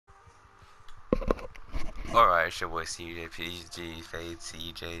Alright, it's your boy CJ, PG, Fade,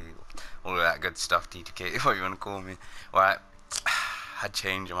 CJ, all of that good stuff, DTK, what you want to call me. Alright, I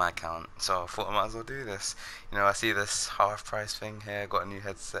changed my account, so I thought I might as well do this. You know, I see this half price thing here, got a new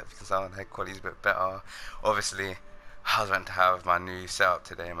headset because sound head quality's a bit better. Obviously, I was meant to have my new setup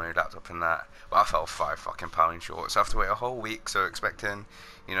today, my new laptop and that, but I fell £5 short, so I have to wait a whole week, so expecting,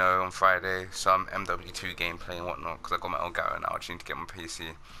 you know, on Friday, some MW2 gameplay and whatnot, because I got my Elgato now, I just need to get my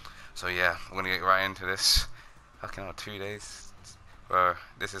PC. So yeah, we're gonna get right into this. Fucking hell, 2 days. Bro,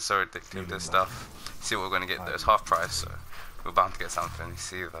 this is so addictive, this stuff. See what we're gonna get though, it's half price, so we're bound to get something. You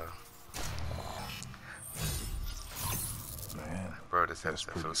see though. Man, bro, this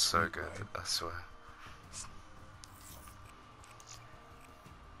headset feels so good, right? I swear.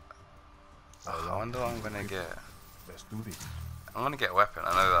 I wonder what I'm gonna get. Let's do this. I'm gonna get a weapon,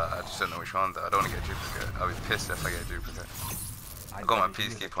 I know that, I just don't know which one though. I don't wanna get a duplicate. I'll be pissed if I get a duplicate. I got my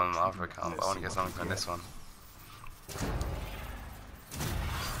Peacekeeper on my other account, but I wanna get something on this one.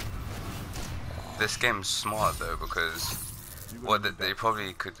 This game's smart though, because what they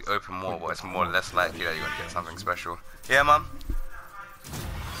probably could open more, but it's more or less likely that you're gonna get something special. Yeah, mum.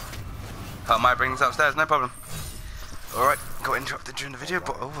 I might bring this upstairs, no problem. Alright, got interrupted during the video,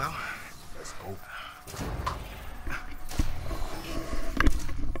 but oh well. Let's go.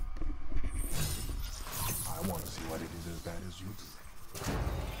 I want to see what it is as bad as you do.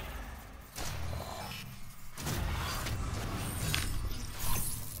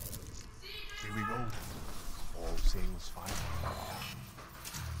 Here we go. All seems fine.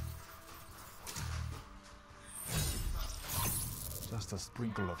 Just a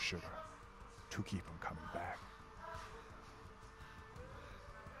sprinkle of sugar to keep them coming back.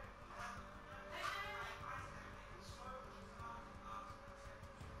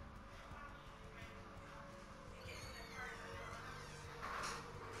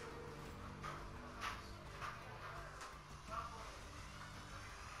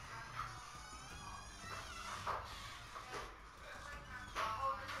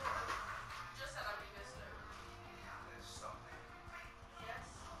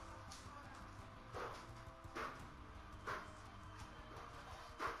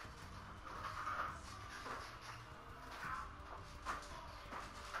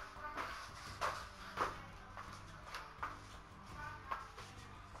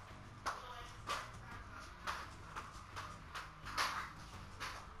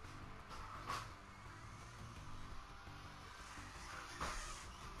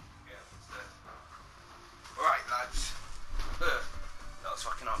 That was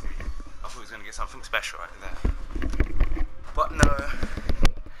fucking ugly. I thought he was gonna get something special right there. But no.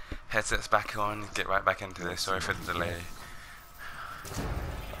 Headset's back on, get right back into this. Sorry for the delay.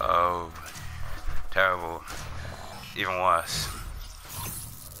 Oh. Terrible. Even worse.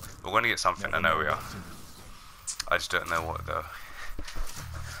 We're gonna get something, I know we are. I just don't know what though.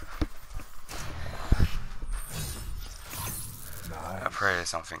 I pray it's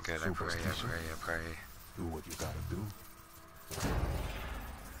something good, I pray. Do what you gotta do.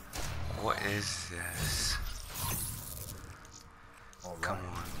 What is this? All right. Come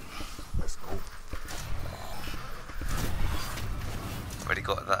on. Let's go. Already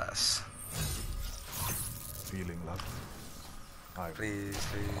got this. Feeling lucky.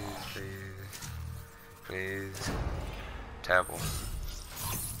 Please. Terrible.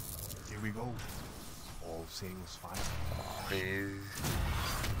 Here we go. All seems fine. Please.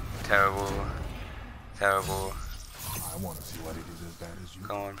 Terrible. I want to see what it is as bad as you.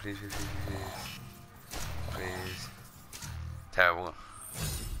 Come on, please. Terrible.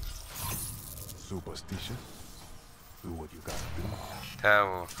 Superstitious. Do what you gotta do.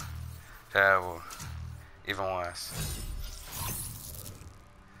 Terrible. Even worse.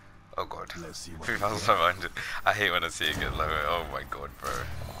 Oh god. 3,500. I hate when I see it get lower. Oh my god, bro.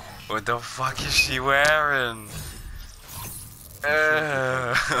 What the fuck is she wearing?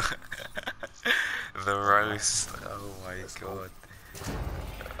 The roast. Oh my god.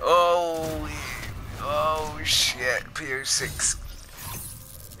 Oh shit. PO6.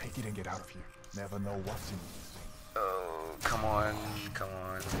 Take it and get out of here. Never know what's in these things. Oh, come on.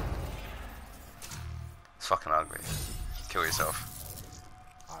 It's fucking ugly. Kill yourself.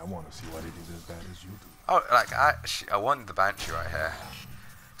 I want to see what it is as bad as you do. Oh, like, I want the Banshee right here.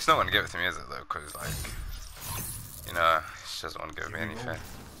 She's not going to give it to me, is it, though? Because, like, you know, she doesn't want to give me anything.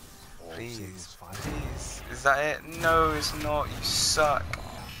 Please. Is that it? No, it's not. You suck.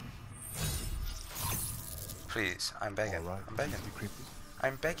 Please, I'm begging. Right.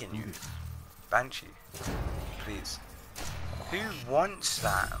 I'm begging you. Banshee. Please. Who wants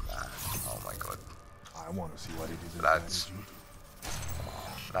that, man? Oh my god. I want to see what it is as bad as you do.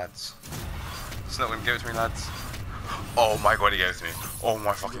 Lads. He's not gonna give it to me, lads. Oh my god, he gave it to me. Oh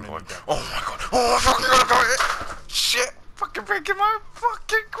my fucking god. Oh my god. Oh my fucking god, I got it. Shit. Fucking breaking my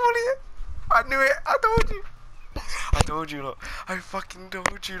fucking quality. I knew it. I told you. I told you lot. I fucking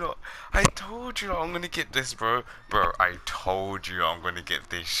told you lot. I told you lot I'm gonna get this, bro. Bro, I told you I'm gonna get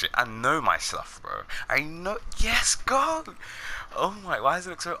this shit. I know my stuff, bro. I know. Yes, go. Oh my, why does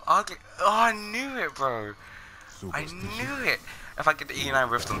it look so ugly? Oh, I knew it, bro. I knew it. If I get the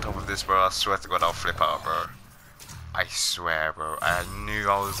E9 Rift on top of this, bro, I swear to God I'll flip out, bro. I swear, bro. I knew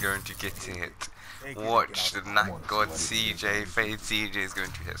I was going to get it. Watch the Knack God CJ. Fade CJ is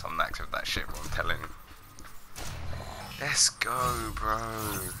going to hit some knacks with that shit, bro. I'm telling you. Let's go, bro.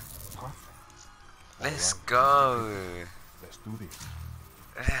 Let's go. Let's do this.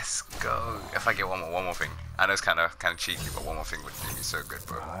 Let's go. If I get one more thing. I know it's kind of cheeky, but one more thing would do me so good,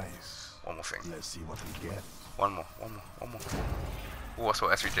 bro. Nice. One more thing. Let's see what we get. One more. Ooh, I saw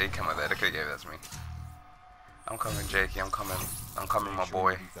S3J come out there. They could have gave that to me. I'm coming, Jakey. I'm coming, my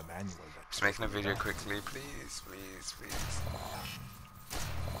boy. Just making a video quickly, please.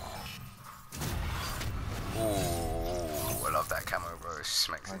 Ooh, I love that camo, bro. It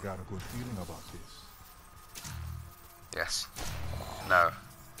smacks I it. got a good feeling about this. Yes. No.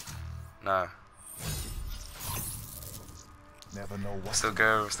 Never know what. Still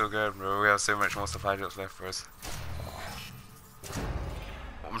good, bro. We have so much more supply drops left for us.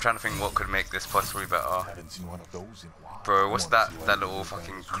 I'm trying to think what could make this possibly better. I haven't seen one of those in a while. Bro, what's that little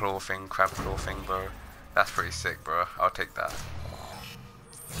fucking claw thing, crab claw thing, bro? That's pretty sick, bro. I'll take that.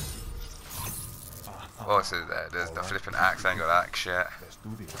 What else is there? There's the flipping axe. I ain't got that shit. Let's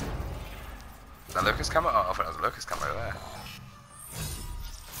do this. The locust camera? Oh, I thought that was a locust camera there.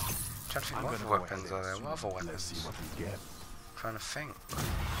 I'm trying to think what other weapons are there? What other weapons? Let's see what we get. Trying to think.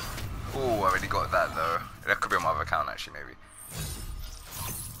 Oh, I already got that though. That could be on my other account actually, maybe.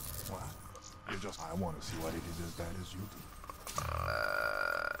 What? I want to see what it is as bad as you do.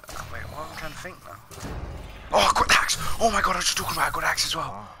 Wait, what am I trying to think now? Oh, I got the axe! Oh my god, I was just talking about I got the axe as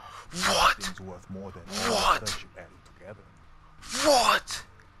well. What? Things worth more than all What? the stuff you added together. What?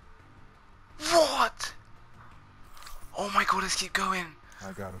 What? Oh my god, let's keep going.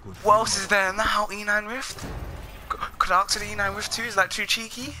 I got a good What else is there now? E9 Rift? Could I ask for the E9 Rift 2? Is that too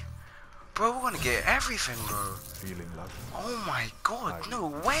cheeky? Bro, we're gonna get everything, bro. Feeling lucky. Oh my god, no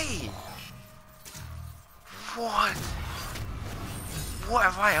way! What? What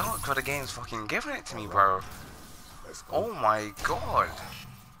have I asked for? The game's fucking giving it to me, bro. Let's go. Oh my god.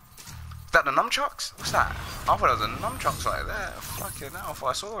 Is that the nunchucks? What's that? I thought it was the nunchucks right there. Fucking hell, I thought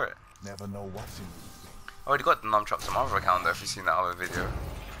I saw it. Never know what's in these things. I already got the nunchucks on my other account though, if you've seen that other video.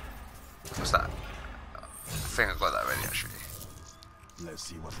 What's that? I think I got that already actually. Let's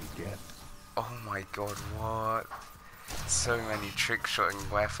see what we get. Oh my god, what? So many trick-shotting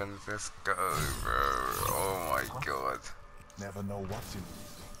weapons, let's go, bro. Oh my god. Never know what's in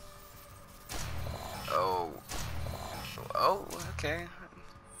these things. Oh, okay.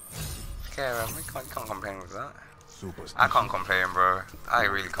 Okay, we can't complain with that. Superstition. I can't complain, bro. I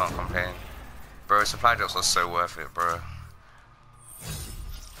really can't complain. Bro, supply drops are so worth it, bro.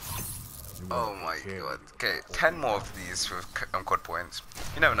 Oh my god. Okay, 10 more of these with quad points.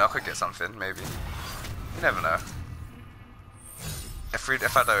 You never know, I could get something, maybe. You never know. If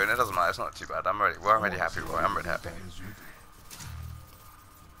I don't, it doesn't matter, it's not too bad. I'm already happy, bro. I'm already happy.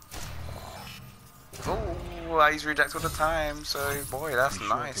 Oh, I use rejects all the time, so boy, that's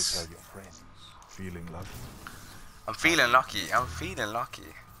nice. Feeling lucky. I'm feeling lucky. I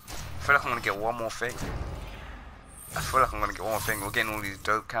feel like I'm gonna get one more thing. We're getting all these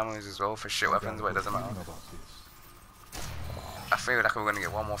dope camos as well for shit weapons, but it doesn't matter. I feel like we're gonna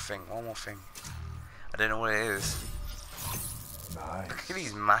get one more thing. I don't know what it is. Nice. Look at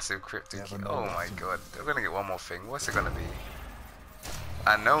these massive cryptic. Oh my god, we're gonna get one more thing. What's it gonna be?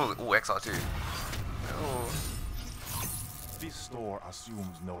 I know. Ooh, XR2. Oh. This store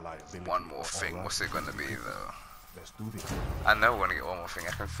assumes no liability. One more thing. What's it gonna be though? Let's do this. I know we're gonna get one more thing.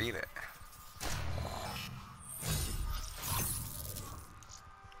 I can feel it.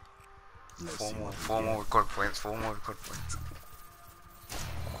 Four more record points.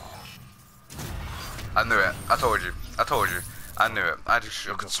 I knew it. I told you. I knew it. I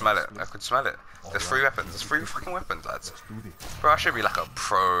could smell it. There's 3 weapons. There's 3 fucking weapons, lads. Bro, I should be like a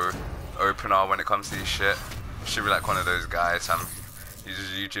pro opener when it comes to this shit. Should be like one of those guys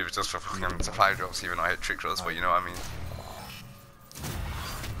uses YouTube just for fucking supply drops, even though I hit trick shots, but you know what I mean.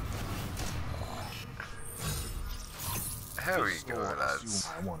 Here we go, lads.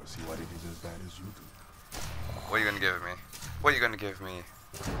 I want to see what it is as bad as you do. What are you gonna give me?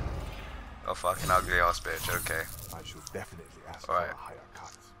 Oh, fucking ugly ass bitch, okay. I should definitely ask Alright. for a higher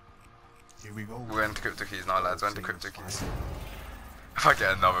cut. Here we go. We're into crypto keys now, lads. We're into crypto keys. If I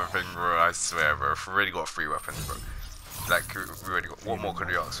get another thing, bro, I swear, bro. We've already got 3 weapons, bro. Like, we already got. What more could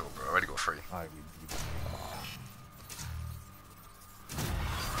we ask for, bro? Already got 3. I will be.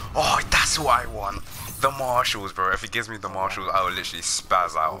 Oh, that's what I want. The marshals, bro. If it gives me the marshals, I will literally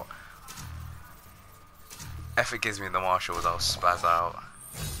spaz out. If it gives me the marshals, I'll spaz out.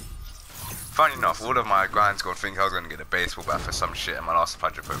 Funny enough, all of my grind squad think I was going to get a baseball bat for some shit in my last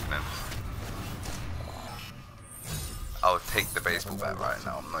Padrip opening. I'll take the baseball bat right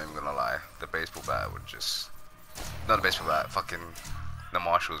now, I'm not even gonna lie. The baseball bat would just... Not the baseball bat, fucking the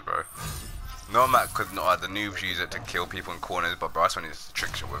marshals, bro. No, I'm because the noobs use it to kill people in corners, but bro, I just want to use the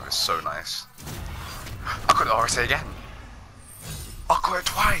trick shot with it. It's so nice. I got the RSA again. I got it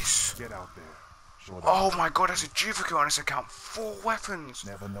twice. Get out there. Show them. Oh my god, that's a duplicate on this account. 4 weapons.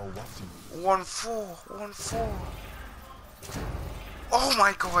 Never know what to use. 1-4. Oh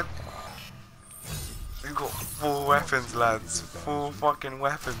my god. We got 4 weapons, lads. 4 fucking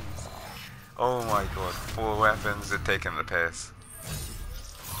weapons. Oh my god, 4 weapons. They're taking the piss.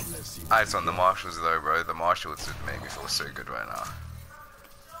 Let's see. I just want the marshals though, bro. The marshals would make me feel so good right now.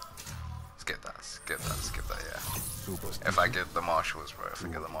 Skip that, yeah. Superstition. If I get the marshals, bro. If I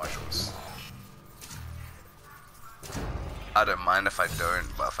get the marshals. I don't mind if I don't,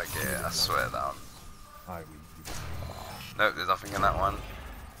 but if I get it, I swear down. I will be. Nope, there's nothing in that one.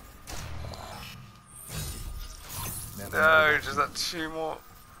 Never No, know what just to that 2 more.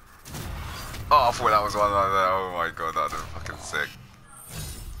 Oh, I thought that was one like that. Oh my god, that would have been fucking sick.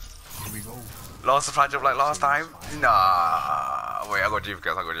 use. Here we go. Last supply drop like last time? Nah. Wait, I got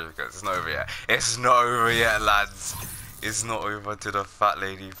duplicates. It's not over yet. It's not over yet, lads. It's not over till the fat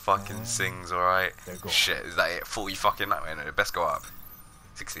lady fucking sings, alright? There you go. Shit, is that it? 40 fucking that way? No, best go up.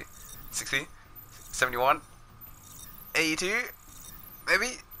 60. 60? 71? 82?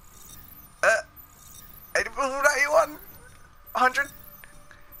 Maybe? 81? 100?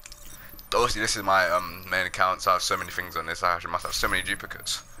 Obviously, this is my main account, so I have so many things on this. I actually must have so many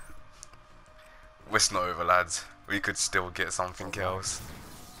duplicates. It's not over, lads. We could still get something else.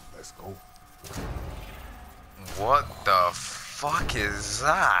 Let's go. What the fuck is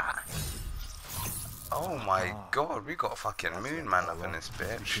that? Oh my god, we got fucking Moon Man up in this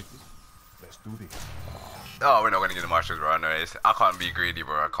bitch. Let's do this. Oh, we're not gonna get the marshals, bro. No, I can't be greedy,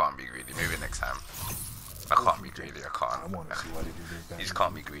 bro. I can't be greedy. Maybe next time. I can't be greedy. I I can't. want to see what it is. You just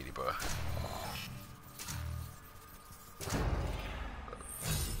can't be greedy, bro.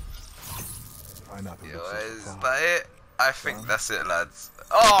 Pineapple Yo, looks like a is farm. that it? I think that's it, lads.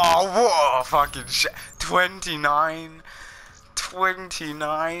 Oh, what a fucking shit. 29.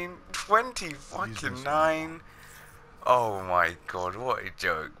 29. 20 fucking 9. Oh my god, what a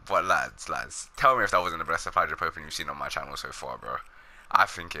joke. But lads, tell me if that wasn't the best Padrip opening you've seen on my channel so far, bro. I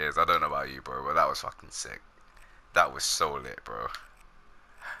think it is. I don't know about you, bro, but that was fucking sick. That was so lit, bro.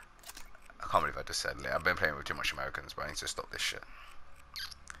 I can't believe I just said lit. I've been playing with too much Americans, bro. I need to stop this shit.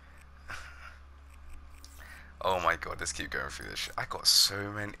 Oh my god, let's keep going through this shit. I got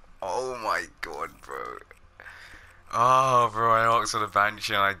so many. Oh my god, bro. Oh, bro, I asked for the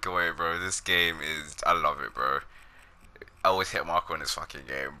Banshee and I got it, bro. This game is... I love it, bro. I always hit Marco in this fucking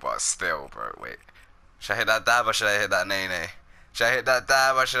game, but still, bro. Wait. Should I hit that dab or should I hit that nay? Should I hit that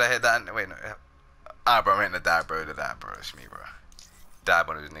dab or should I hit that... Wait, no. Ah, bro, I'm hitting the dab, bro. The dab, bro. It's me, bro. Dab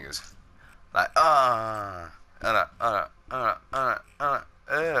one of those niggas. Like,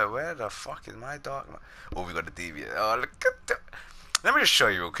 where the fuck is my dark... Oh, we got a deviate. Oh, look at that. Let me just show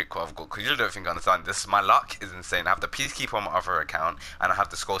you real quick what I've got, because you don't think I understand. This, my luck is insane. I have the Peacekeeper on my other account, and I have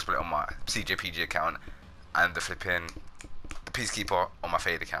the Skull Split on my CJPG account, and the flipping Peacekeeper on my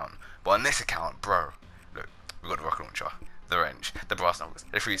Fade account. But on this account, bro, look, we got the Rocket Launcher, the Wrench, the Brass Knuckles,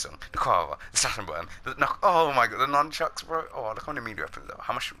 the Free Song, the Carver, the Slashing Button, the oh my god, the Nunchucks, bro. Oh, look how many melee weapons though.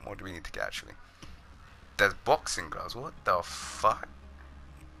 How much more do we need to get actually? There's boxing gloves. What the fuck?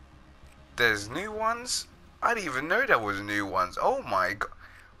 There's new ones? I didn't even know there was new ones. Oh my god.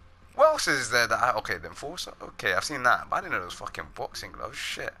 What else is there that I... Okay, the Enforcer. Okay, I've seen that. But I didn't know there was fucking boxing gloves.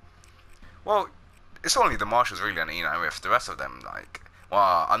 Shit. Well, it's only the Marshals really and the E9 Rift. The rest of them, like...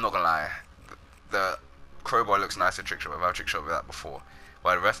 Well, I'm not gonna lie. The Crowbar looks nice in trick shot. I've had trick shot with that before.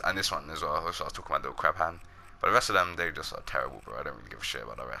 But the rest... And this one as well. I was talking about the crab hand. But the rest of them, they just are terrible, bro. I don't really give a shit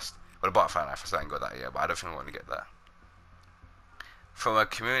about the rest. But the Butterfly Knife, I still ain't got that yet. But I don't think I want to get that. From a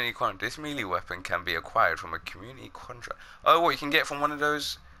community contract. This melee weapon can be acquired from a community contract. Oh, what, you can get from one of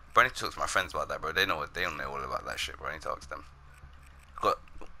those? But I need to talk to my friends about that, bro. They don't know all about that shit, bro. I need to talk to them. Got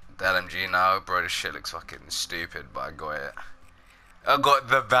the LMG now, bro. This shit looks fucking stupid, but I got it. I got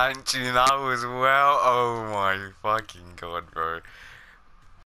the Banshee now as well. Oh my fucking god, bro.